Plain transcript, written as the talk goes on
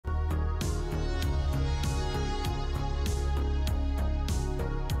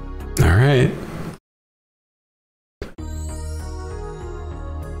right.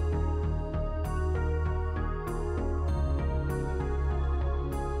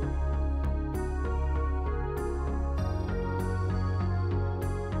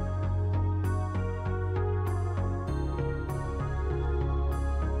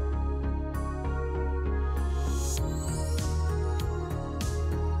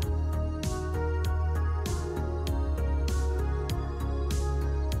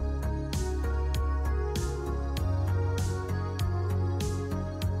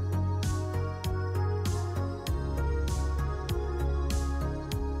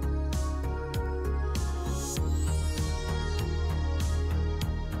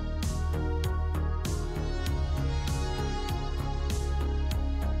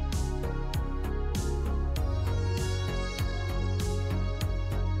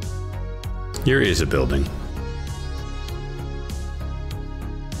 Here is a building.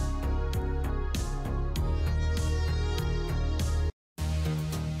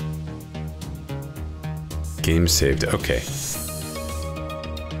 Game saved. Okay.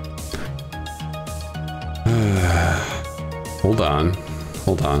 Hold on.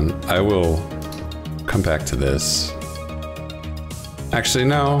 Hold on. I will come back to this. Actually,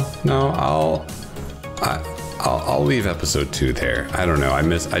 no. I'll leave episode 2 there. I don't know.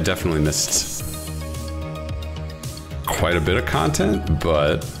 I definitely missed quite a bit of content,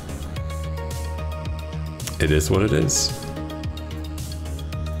 but it is what it is.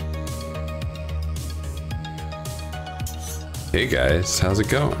 Hey guys, how's it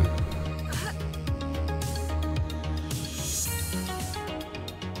going?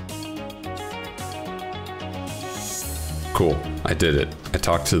 Cool, I did it. I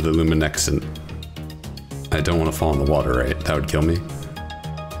talked to the luminescent. I don't want to fall in the water, right? That would kill me.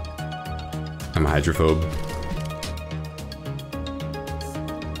 I'm a hydrophobe.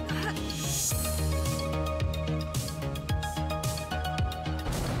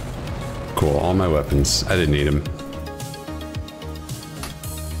 Cool, all my weapons. I didn't need them.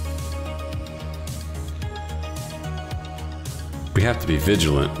 We have to be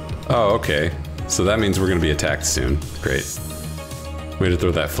vigilant. Oh, okay. So that means we're gonna be attacked soon. Great. Way to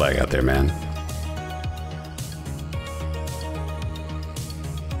throw that flag out there, man.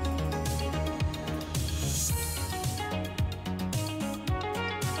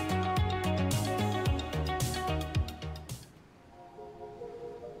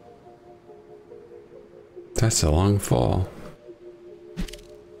 That's a long fall.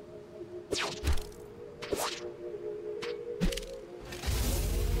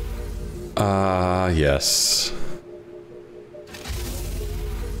 Yes.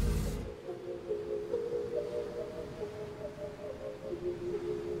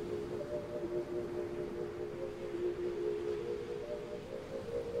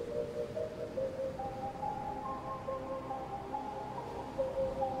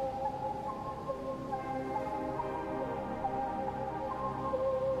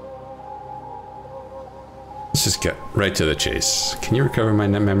 Let's just get right to the chase. Can you recover my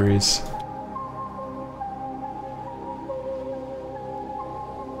net memories?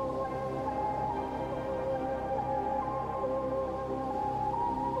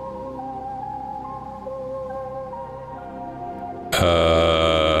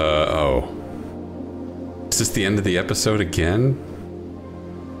 Oh. Is this the end of the episode again?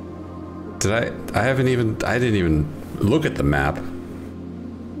 I didn't even look at the map.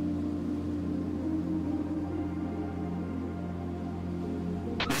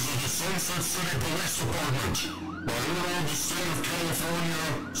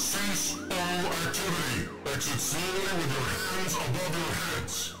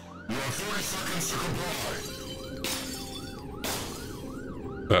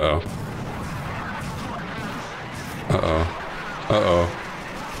 Uh-oh. Uh-oh. Uh-oh.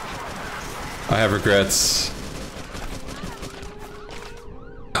 I have regrets.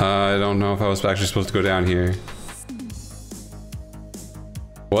 I don't know if I was actually supposed to go down here.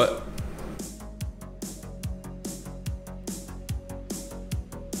 What?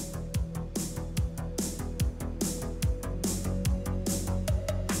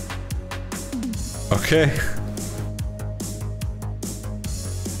 Okay.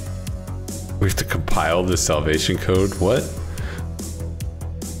 We have to compile the salvation code? What?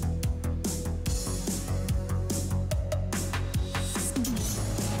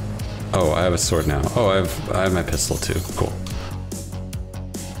 Oh, I have a sword now. Oh, I have my pistol too. Cool.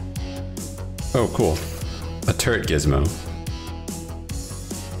 Oh, cool. A turret gizmo.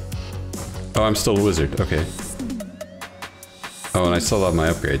 Oh, I'm still a wizard. Okay. Oh, and I still have my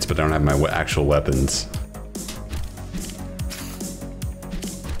upgrades, but I don't have my actual weapons.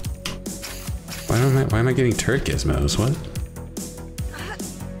 Why am I getting turret gizmos? What?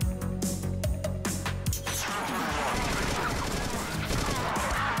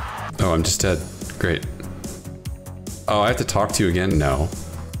 Oh, I'm just dead. Great. Oh, I have to talk to you again? No.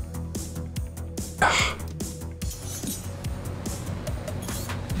 Ah.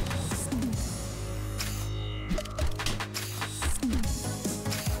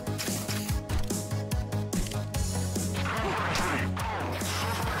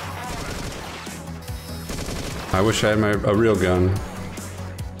 I wish I had a real gun.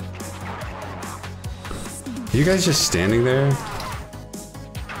 Are you guys just standing there?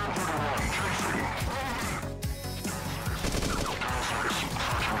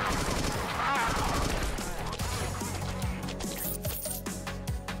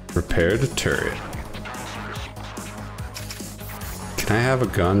 Repair the turret. Can I have a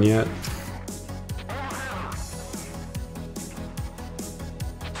gun yet?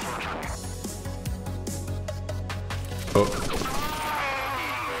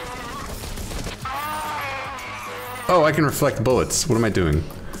 Oh, I can reflect bullets. What am I doing?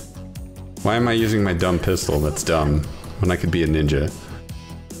 Why am I using my dumb pistol that's dumb when I could be a ninja?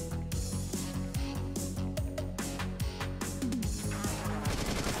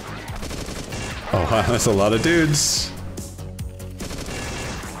 Oh, wow, that's a lot of dudes.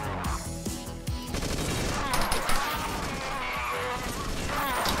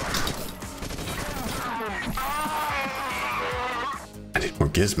 I need more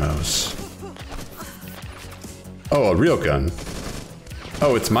gizmos. Oh, a real gun.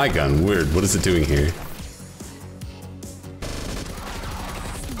 Oh, it's my gun. Weird. What is it doing here?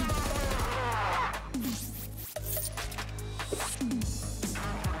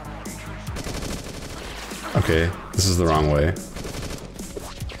 Okay, this is the wrong way.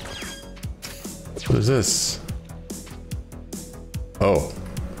 What is this? Oh,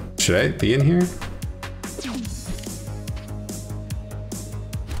 should I be in here?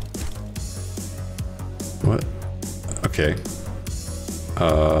 What? Okay.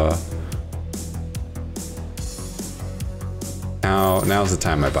 Now's the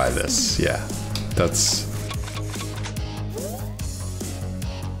time I buy this. Yeah, that's...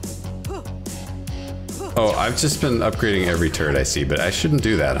 Oh, I've just been upgrading every turret I see, but I shouldn't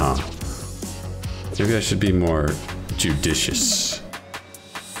do that, huh? Maybe I should be more judicious.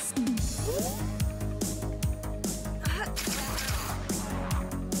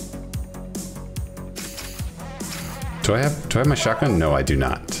 Do I have my shotgun? No, I do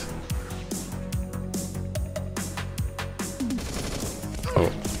not. Oh.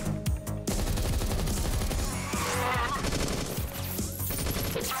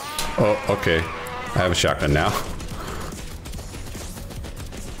 Oh, okay. I have a shotgun now.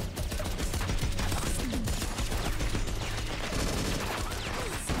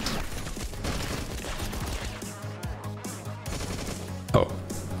 Oh.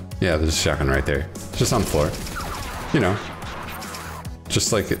 Yeah, there's a shotgun right there. It's just on the floor. You know,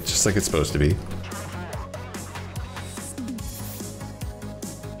 just like it's supposed to be.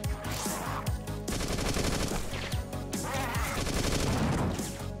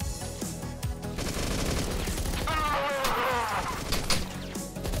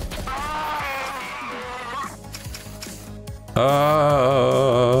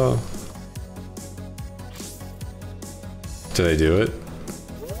 Did I do it?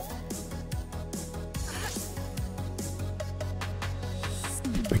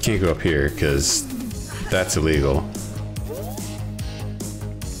 I can't go up here because that's illegal.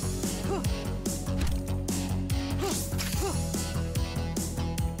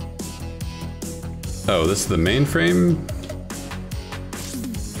 Oh, this is the mainframe?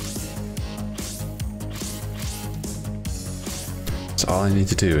 So all I need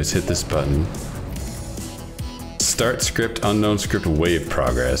to do is hit this button. Start script, unknown script, wave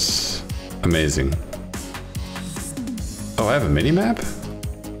progress. Amazing. Oh, I have a mini-map?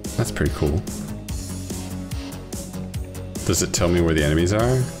 That's pretty cool. Does it tell me where the enemies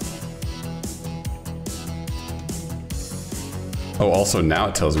are? Oh, also now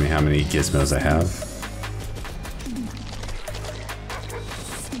it tells me how many gizmos I have.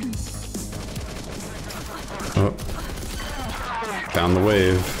 Oh. Found the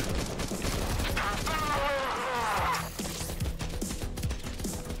wave.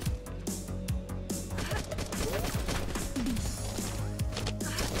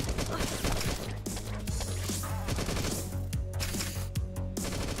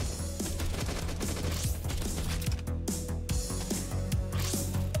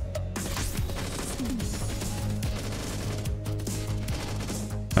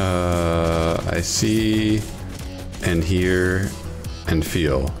 I see and hear and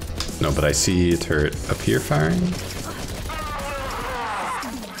feel. No, but I see a turret up here firing.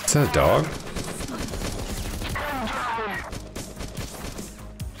 Is that a dog?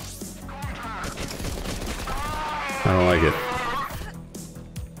 I don't like it.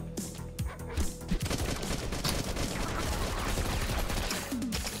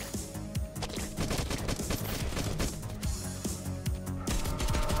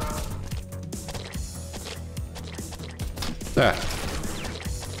 Ah.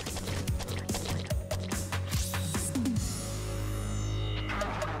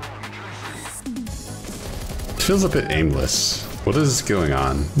 It feels a bit aimless. What is going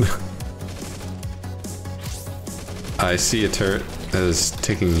on? I see a turret that is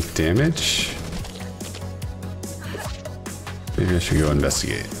taking damage. Maybe I should go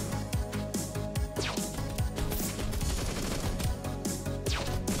investigate.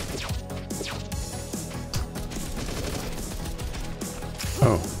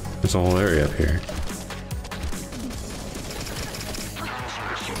 Oh, there's a whole area up here.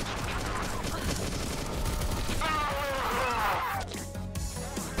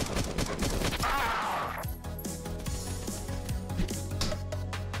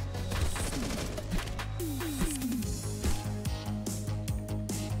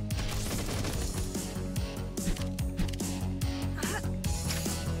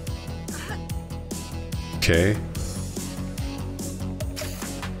 Okay.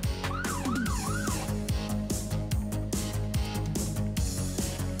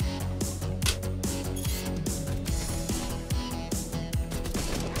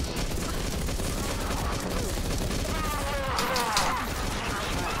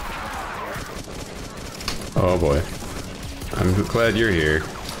 Oh boy. I'm glad you're here.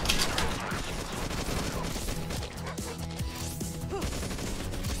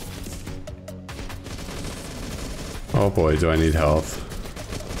 Oh boy, do I need health.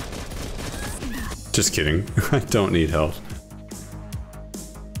 Just kidding. I don't need health.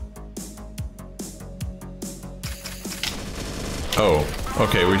 Oh,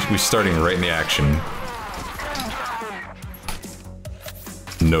 okay, we're starting right in the action.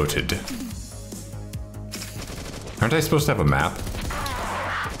 Noted. Aren't I supposed to have a map?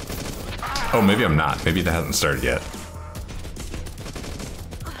 Oh, maybe I'm not. Maybe that hasn't started yet.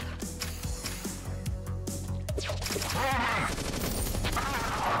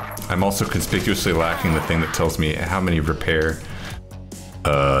 I'm also conspicuously lacking the thing that tells me how many repair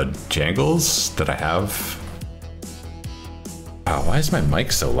jangles that I have. Wow, why is my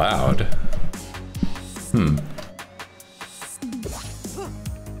mic so loud?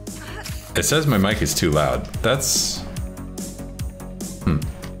 It says my mic is too loud. That's...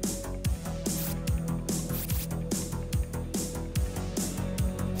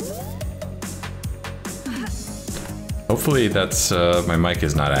 Hopefully that's my mic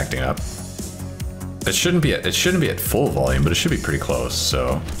is not acting up. It shouldn't be at full volume, but it should be pretty close,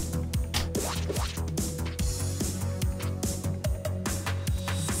 so.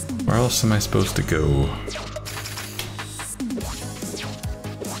 Where else am I supposed to go?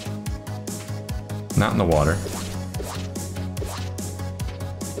 Not in the water.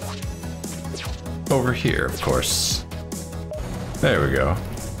 Over here, of course. There we go.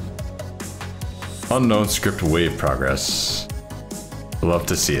 Unknown script wave progress. Love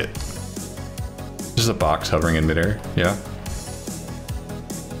to see it. Just a box hovering in midair, yeah?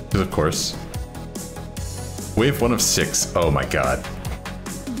 Of course. Wave 1 of 6. Oh my god.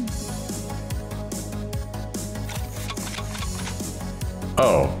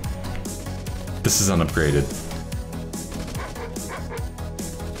 Oh. This is unupgraded.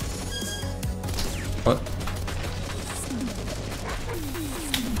 What?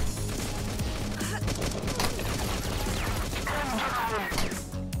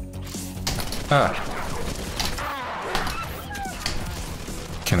 Ah.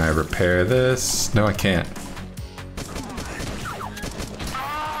 Can I repair this? No, I can't.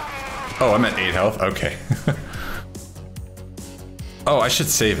 Oh, I'm at 8 health? Okay. Oh, I should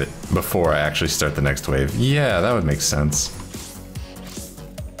save it before I actually start the next wave. Yeah, that would make sense.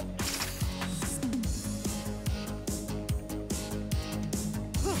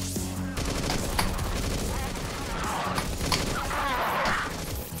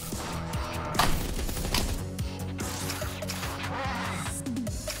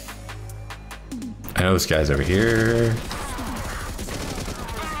 I know this guy's over here.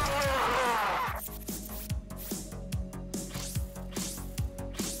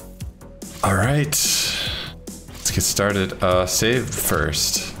 All right, let's get started. Save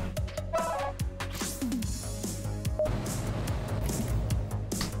first.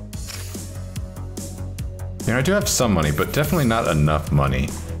 You know, I do have some money, but definitely not enough money.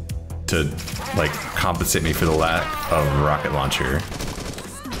 to like compensate me for the lack of rocket launcher.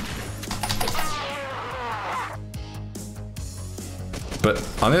 But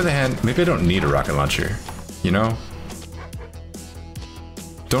on the other hand, maybe I don't need a rocket launcher, you know?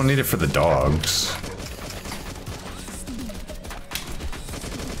 Don't need it for the dogs.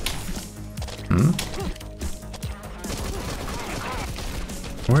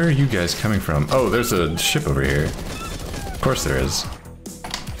 Where are you guys coming from? Oh, there's a ship over here. Of course there is.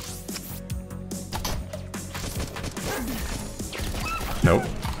 Nope.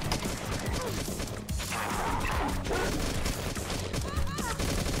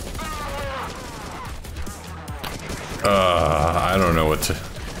 I don't know what to...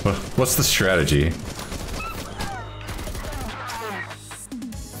 What's the strategy?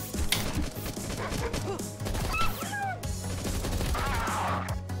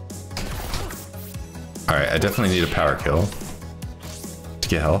 Alright, I definitely need a power kill to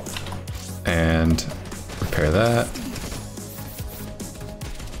get health. And repair that.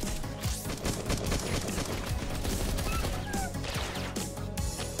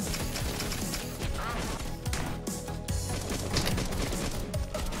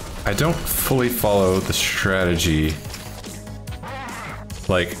 I don't fully follow the strategy.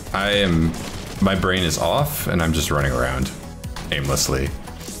 Like, my brain is off and I'm just running around aimlessly.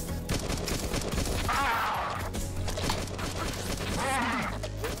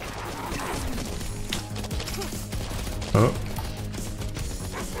 Oh.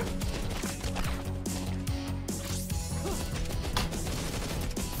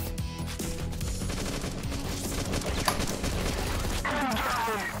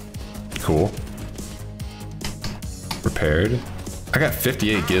 Cool. Repaired. I got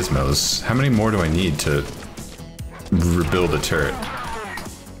 58 gizmos. How many more do I need to rebuild a turret?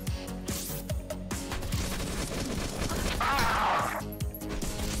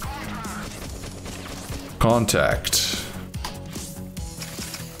 Contact.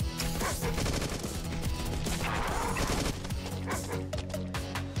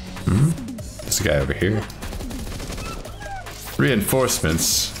 There's a guy over here.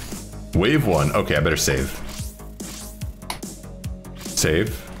 Reinforcements. Wave 1. Okay, I better save.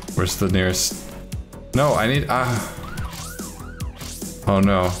 Save. Where's the nearest? No, I need... Oh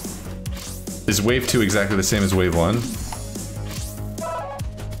no. Is wave 2 exactly the same as wave 1?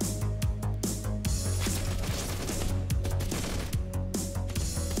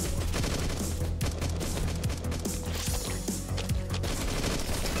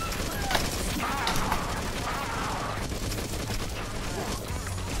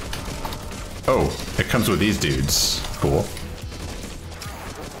 Oh, it comes with these dudes. Cool.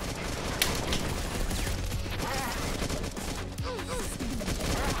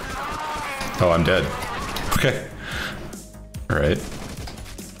 Oh, I'm dead. Okay. All right.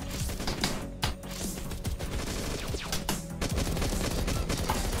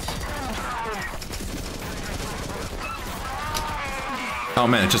 Oh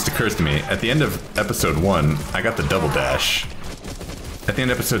man, it just occurs to me. At the end of episode 1, I got the double dash. At the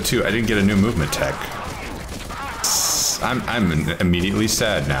end of episode 2, I didn't get a new movement tech. I'm immediately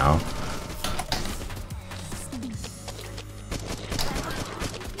sad now.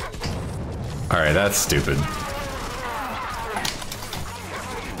 Alright, that's stupid.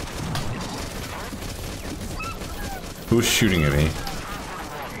 Who's shooting at me?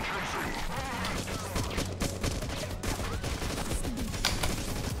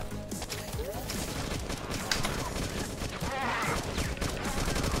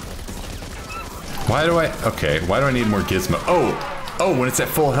 Why do I... Okay, why do I need more gizmo? Oh, when it's at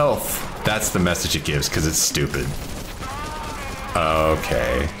full health. That's the message it gives, because it's stupid.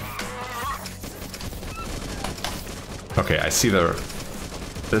 Okay. Okay, I see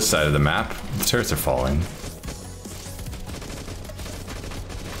this side of the map. The turrets are falling.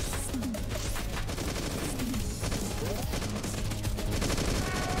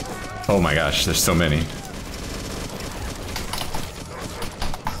 Oh my gosh, there's so many.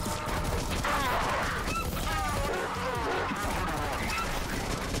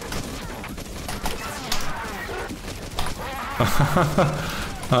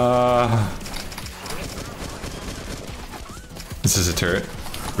 This is a turret.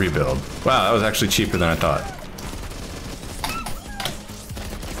 Rebuild. Wow, that was actually cheaper than I thought.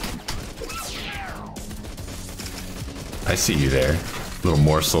 I see you there, little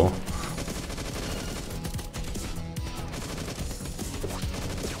morsel.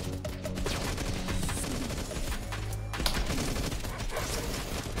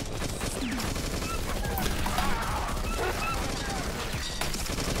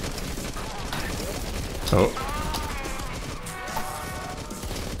 Oh.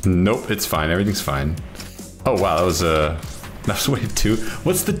 Nope, it's fine. Everything's fine. Oh wow, that was wave 2.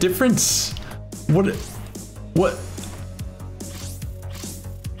 What's the difference? What?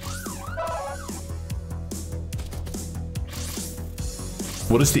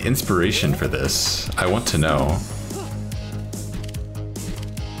 What is the inspiration for this? I want to know.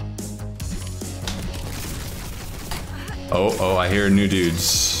 Oh, I hear new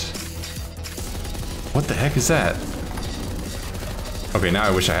dudes. What the heck is that? Okay, now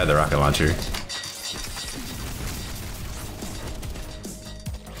I wish I had the rocket launcher.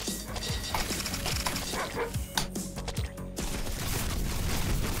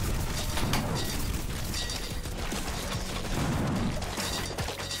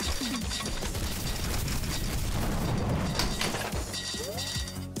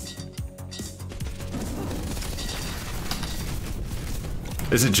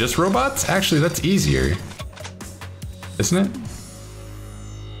 Is it just robots? Actually, that's easier. Isn't it?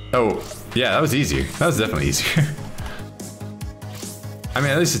 Oh, yeah, that was easier. That was definitely easier. I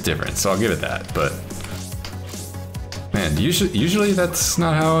mean, at least it's different, so I'll give it that, but... Man, usually that's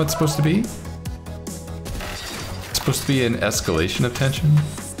not how it's supposed to be? It's supposed to be an escalation of tension?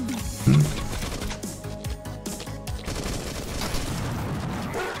 Hmm?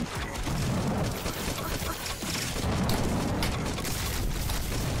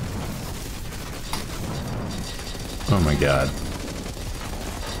 Oh my god.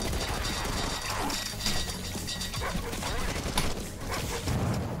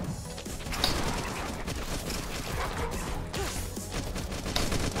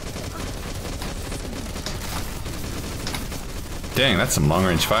 Dang, that's some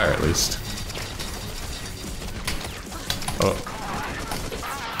long-range fire at least. Oh.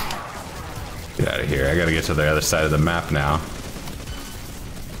 Get out of here. I gotta get to the other side of the map now.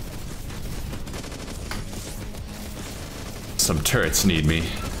 Some turrets need me.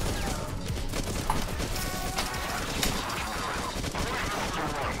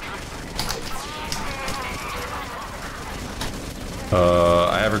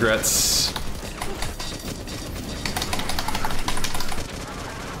 I have regrets.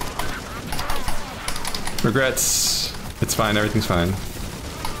 Regrets. It's fine, everything's fine.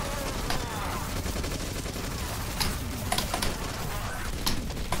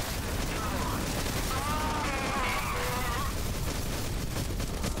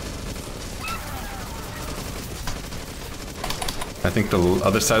 I think the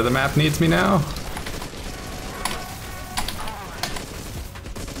other side of the map needs me now.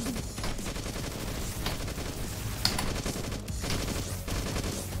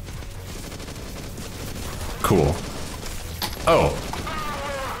 Cool. Oh.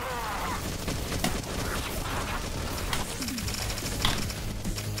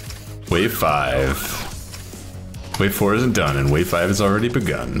 Wave 5. Wave 4 isn't done, and Wave 5 has already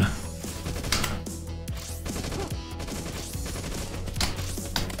begun.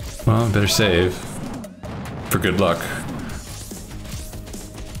 Well, better save. For good luck.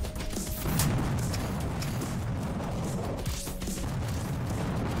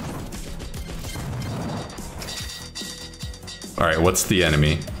 Alright, what's the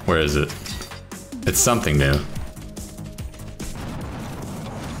enemy? Where is it? It's something new.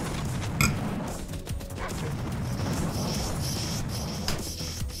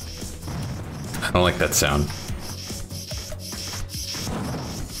 I don't like that sound.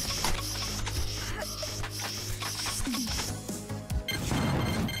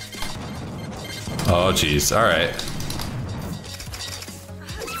 Oh, jeez. All right.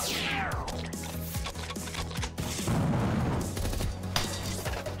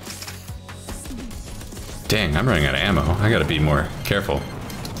 Dang, I'm running out of ammo. I gotta be more careful.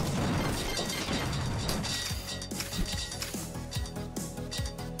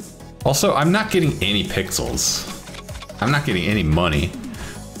 Also, I'm not getting any pixels. I'm not getting any money.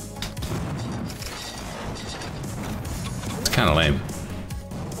 It's kind of lame.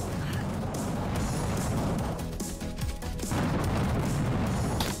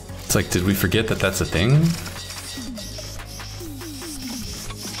 It's like, did we forget that that's a thing?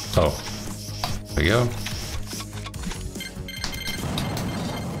 Oh, there we go.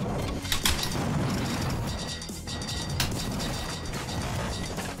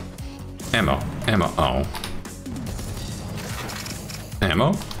 Ammo, ammo, oh.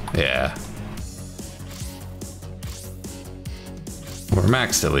 Ammo? Yeah. We're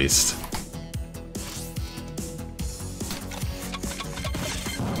maxed at least.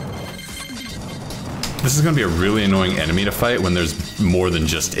 This is gonna be a really annoying enemy to fight when there's more than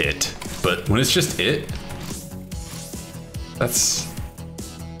just it. But when it's just it, that's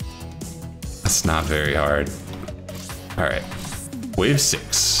not very hard. All right, Wave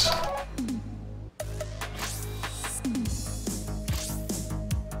 6.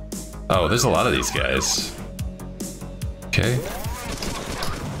 Oh, there's a lot of these guys. Okay.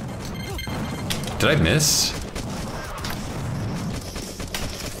 Did I miss?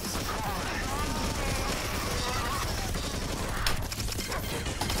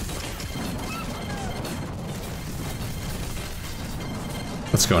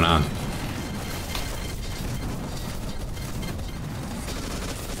 What's going on?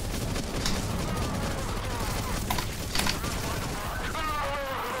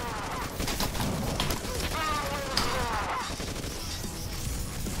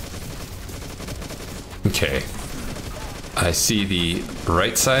 Okay. I see the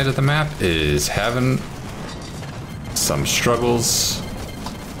right side of the map is having some struggles.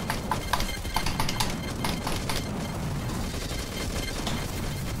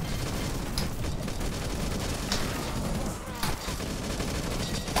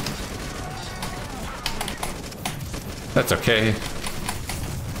 That's okay.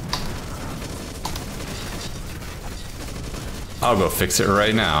 I'll go fix it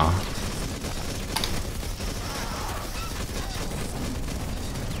right now.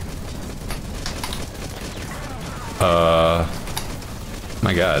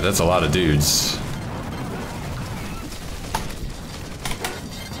 My god, that's a lot of dudes.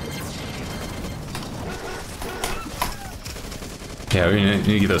 Yeah, we need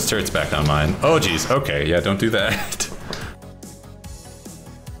to get those turrets back online. Oh geez, okay, yeah, don't do that.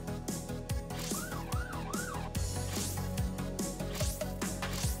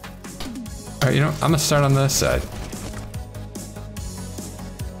 Alright, you know, I'm gonna start on this side.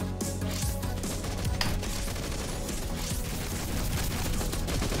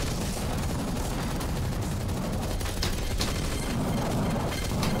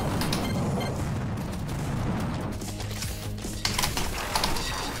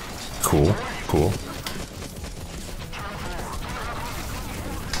 Cool, cool.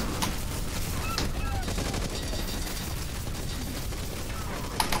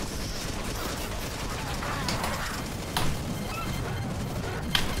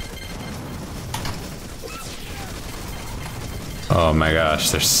 Oh my gosh,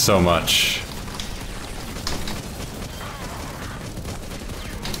 there's so much.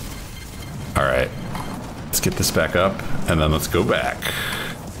 All right, let's get this back up and then let's go back.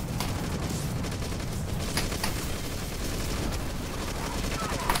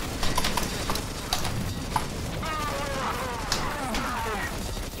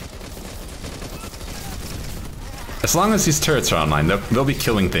 As long as these turrets are online, they'll be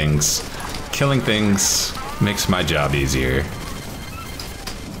killing things. Killing things makes my job easier.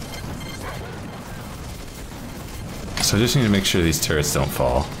 So I just need to make sure these turrets don't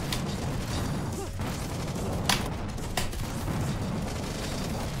fall.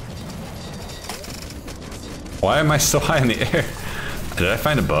 Why am I so high in the air? Did I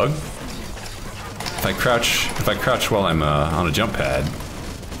find a bug? If I crouch while I'm on a jump pad,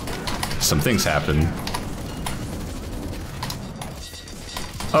 some things happen.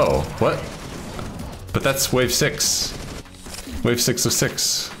 Oh, what? But that's wave 6. Wave 6 of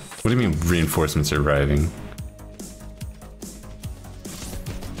 6. What do you mean reinforcements are arriving?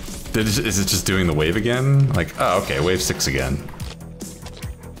 Is it just doing the wave again? Like, oh, okay, wave 6 again.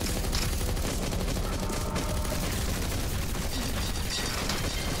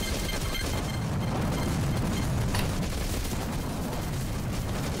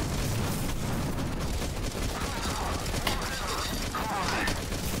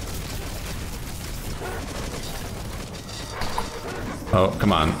 Oh,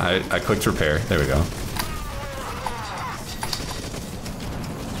 come on. I clicked repair. There we go.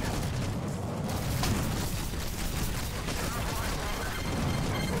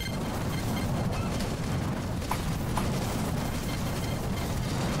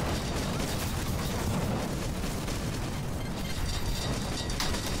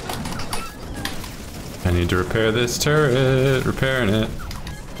 I need to repair this turret. Repairing it.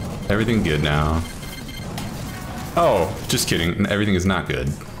 Everything good now. Oh, just kidding. Everything is not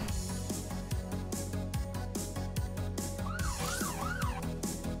good.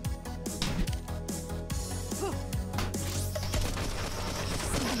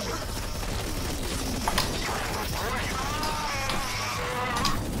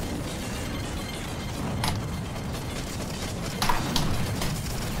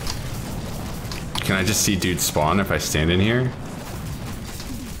 Can I just see dudes spawn if I stand in here?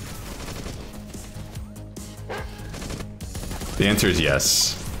 The answer is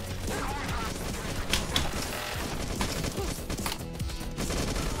yes.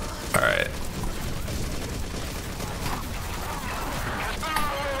 All right.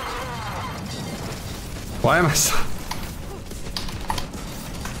 Why am I so...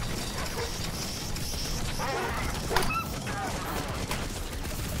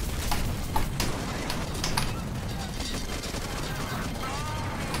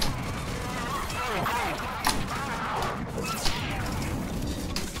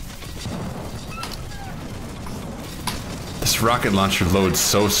 This rocket launcher loads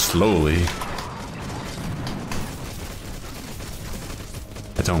so slowly.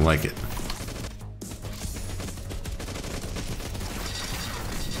 I don't like it.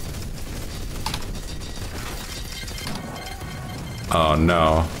 Oh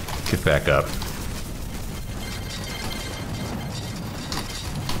no. Get back up.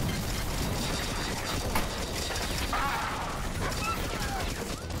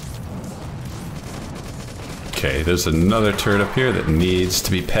 Okay, there's another turret up here that needs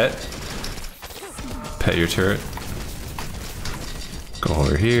to be pet. Pet your turret. Go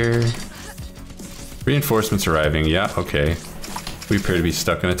over here. Reinforcements arriving. Yeah, okay. We appear to be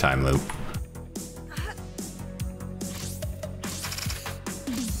stuck in a time loop.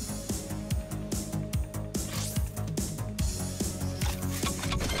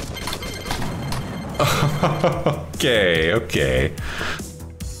 Okay, okay.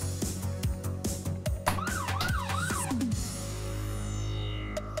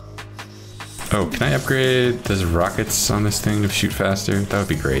 Oh, can I upgrade those rockets on this thing to shoot faster? That would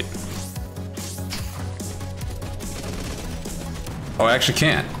be great. Oh, I actually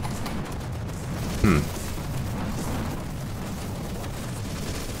can't.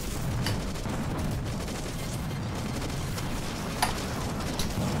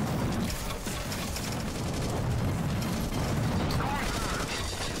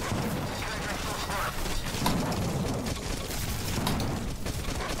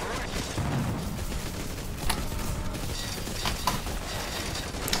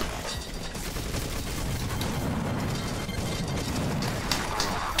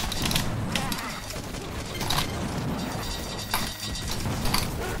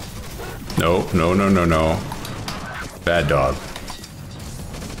 No, no, no, no, no. Bad dog.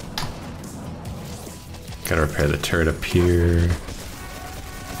 Gotta repair the turret up here.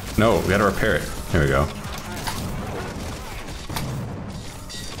 No, we gotta repair it. There we go.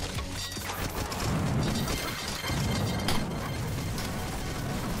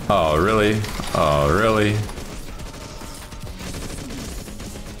 Oh, really? Oh, really?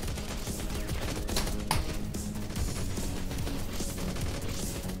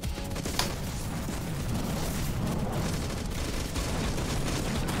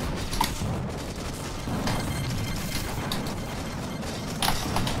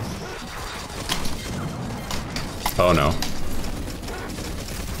 Oh no.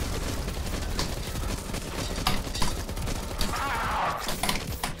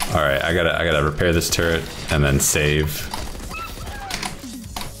 Alright, I gotta repair this turret and then save.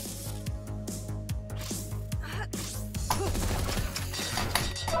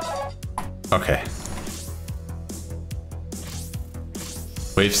 Okay.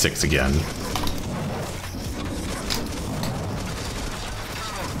 Wave 6 again.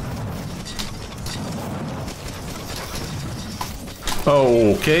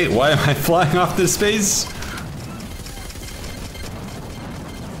 Okay, why am I flying off this space?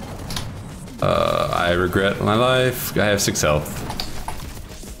 I regret my life. I have 6 health.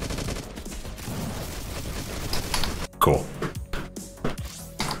 Cool.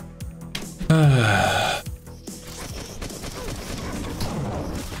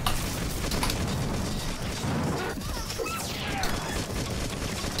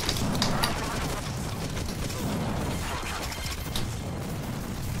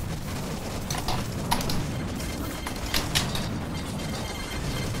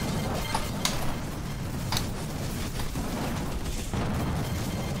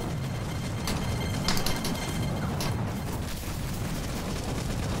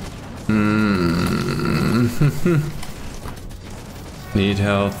 Need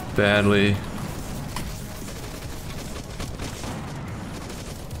health badly.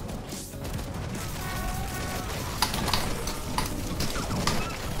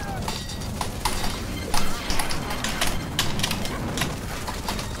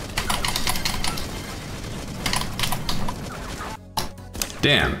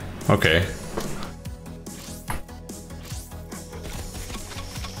 Damn. Okay.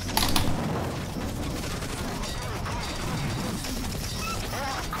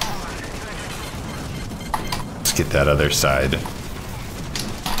 Get that other side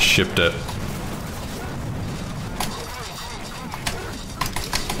shipped up.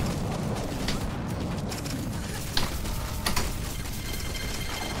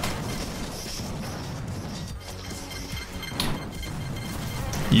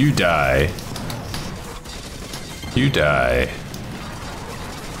 You die. You die.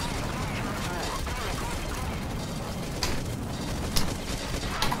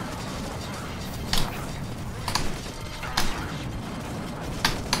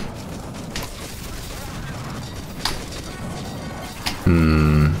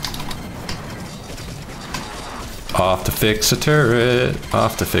 Off to fix a turret.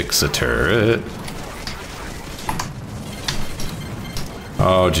 Off to fix a turret.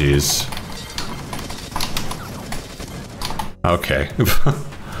 Oh, jeez. Okay.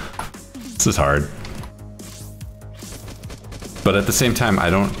 This is hard. But at the same time, I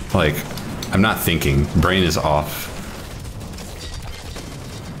don't, like, I'm not thinking. Brain is off.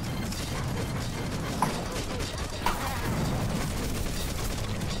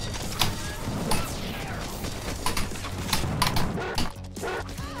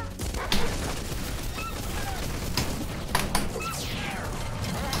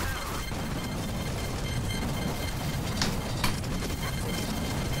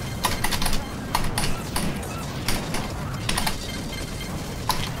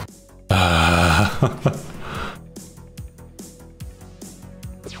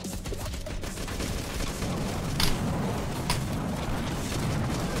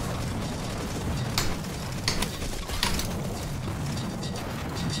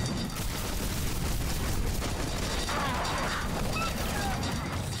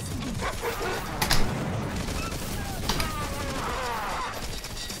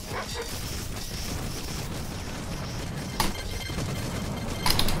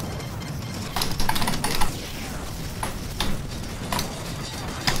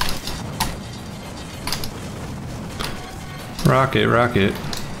 Rocket, rocket.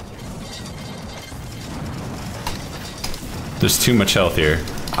 There's too much health here.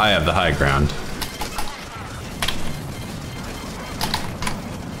 I have the high ground.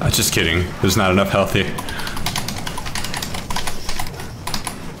 Just kidding. There's not enough health here.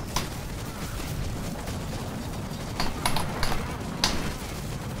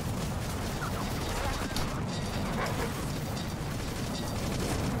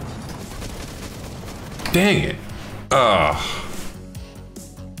 Dang it. Ugh.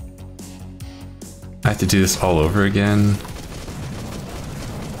 I have to do this all over again.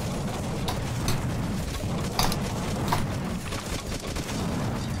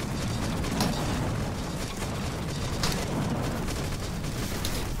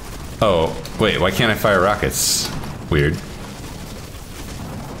 Oh, wait, why can't I fire rockets? Weird.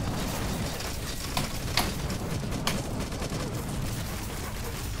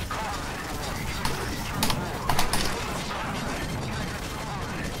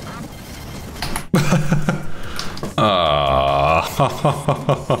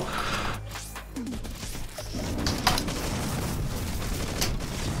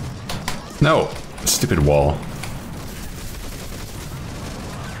 No, stupid wall.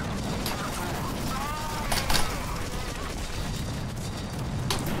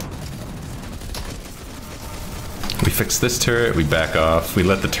 We fix this turret, we back off, we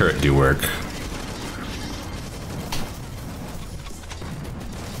let the turret do work.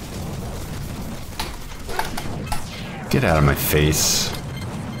 Get out of my face.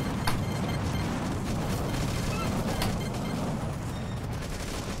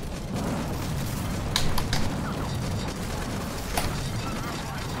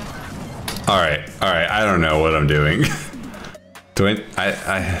 Alright, I don't know what I'm doing. Do I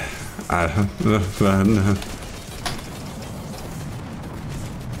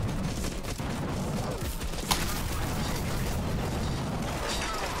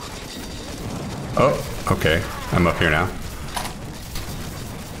Oh, okay. I'm up here now.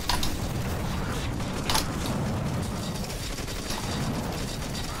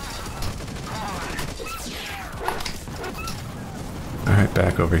 Alright,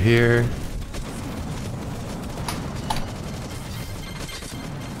 back over here.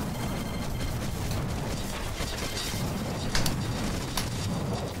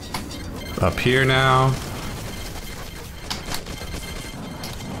 Up here now.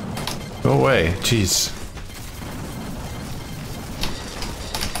 Go away, jeez.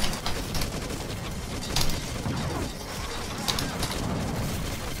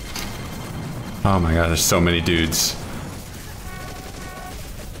 Oh my god, there's so many dudes.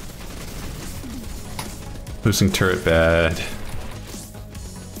 Losing turret bad.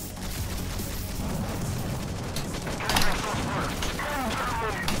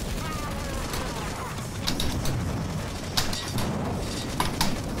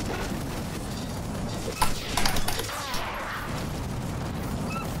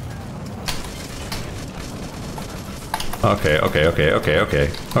 Okay, okay, okay, okay,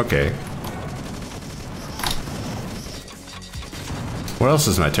 okay, okay. What else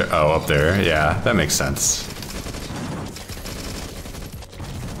is my turn? Oh, up there. Yeah, that makes sense.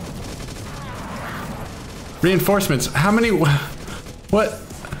 Reinforcements. How many? What?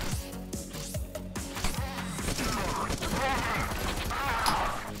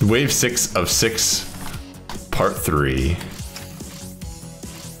 Wave 6 of 6, part 3.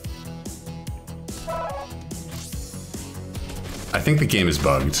 I think the game is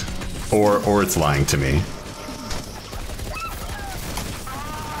bugged, or it's lying to me.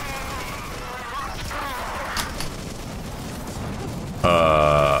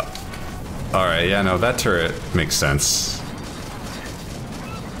 All right, yeah, no, that turret makes sense.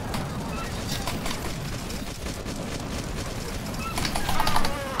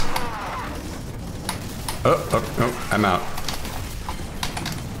 Oh, oh, oh, I'm out.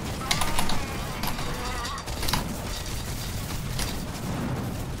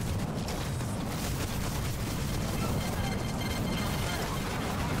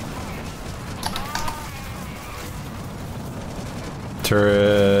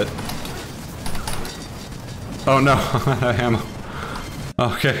 Turret. Oh no, ammo.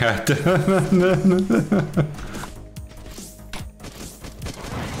 Okay.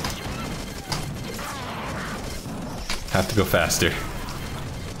 Have to go faster.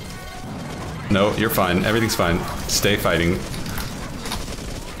 No, you're fine. Everything's fine. Stay fighting.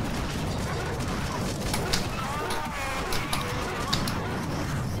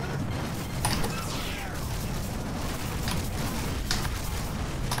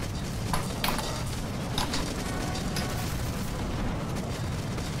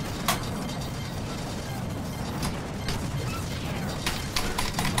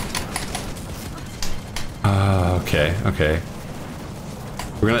 Okay, okay.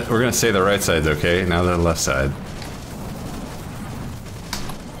 We're gonna say the right side's okay, now the left side.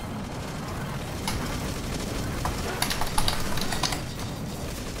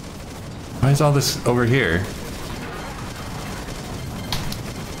 Why is all this over here?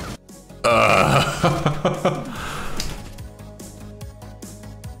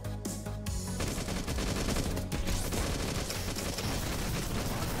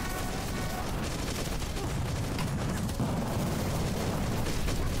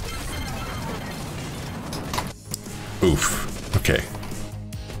 Oof. Okay.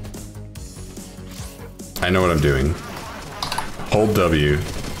 I know what I'm doing. Hold W.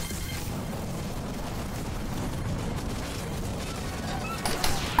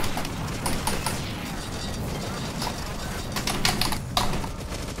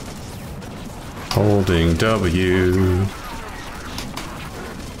 Holding W.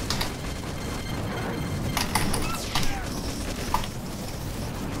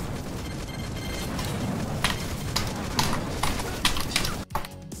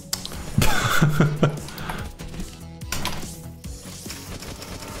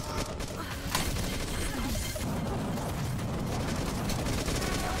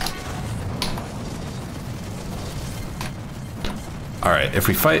 Alright, if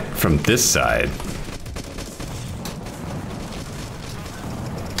we fight from this side...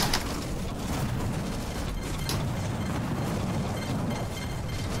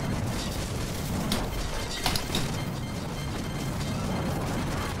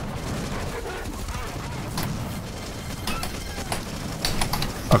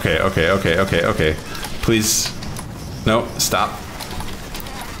 Okay, okay, okay, okay, okay. Please. No, stop.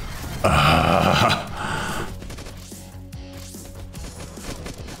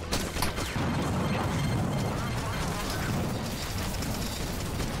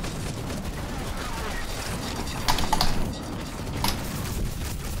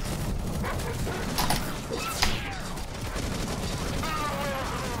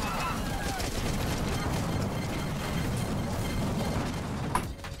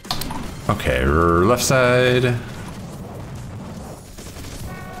 Okay, left side.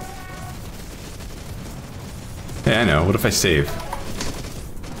 Hey, I know. What if I save?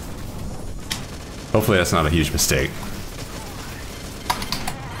 Hopefully that's not a huge mistake.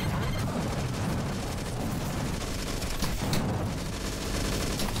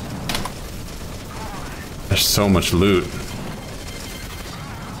 There's so much loot.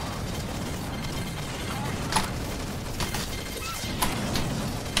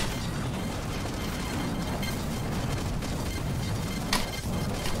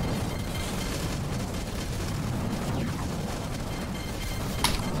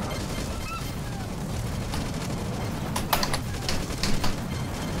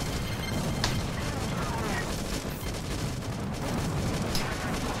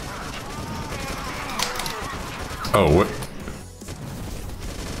 Oh, what?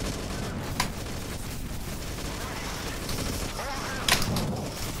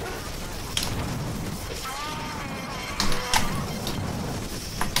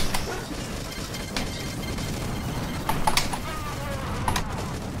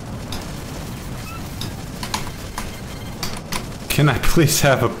 Can I please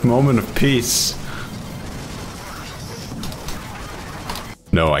have a moment of peace?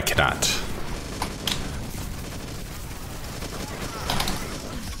 No, I cannot.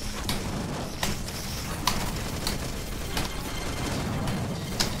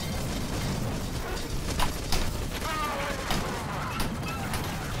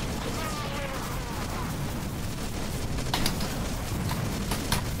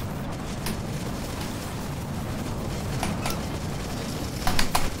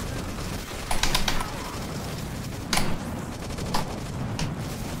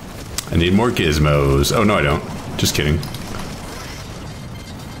 I need more gizmos. Oh, no, I don't. Just kidding.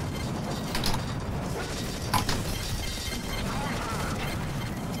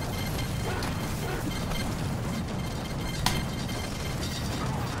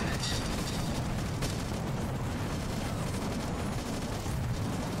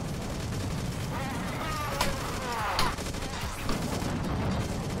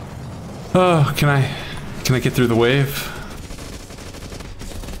 Oh, can I get through the wave?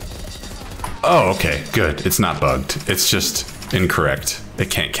 Oh, okay, good. It's not bugged. It's just incorrect. It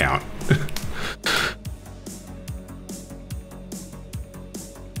can't count.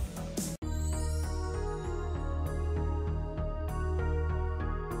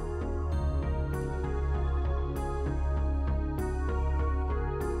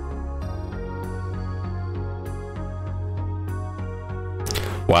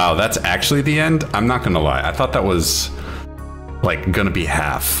 Wow, that's actually the end? I'm not gonna lie. I thought that was like gonna be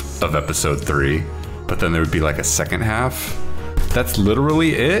half of episode 3, but then there would be like a second half. That's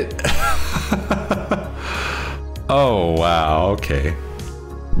literally it? Oh, wow, okay.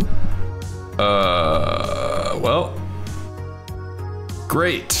 Well,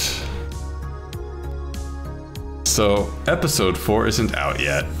 great. So episode 4 isn't out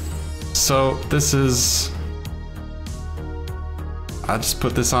yet. So this is, I'll just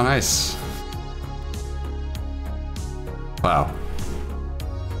put this on ice. Wow.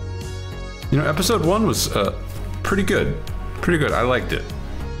 You know, episode 1 was pretty good. Pretty good. I liked it.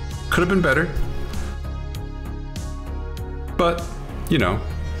 Could have been better. But, you know,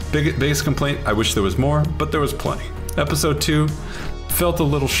 biggest complaint, I wish there was more, but there was plenty. Episode 2 felt a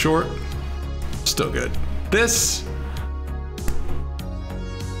little short. Still good. This...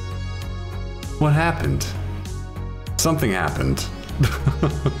 What happened? Something happened.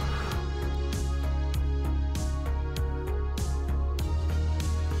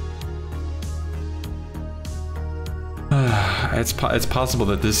 It's possible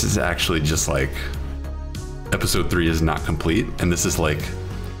that this is actually just like episode 3 is not complete and this is like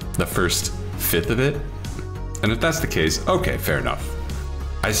the first fifth of it. And if that's the case, okay, fair enough.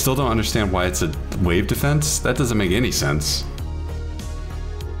 I still don't understand why it's a wave defense. That doesn't make any sense.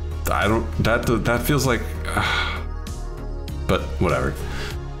 That feels like but whatever.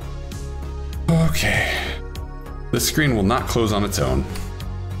 Okay. The screen will not close on its own.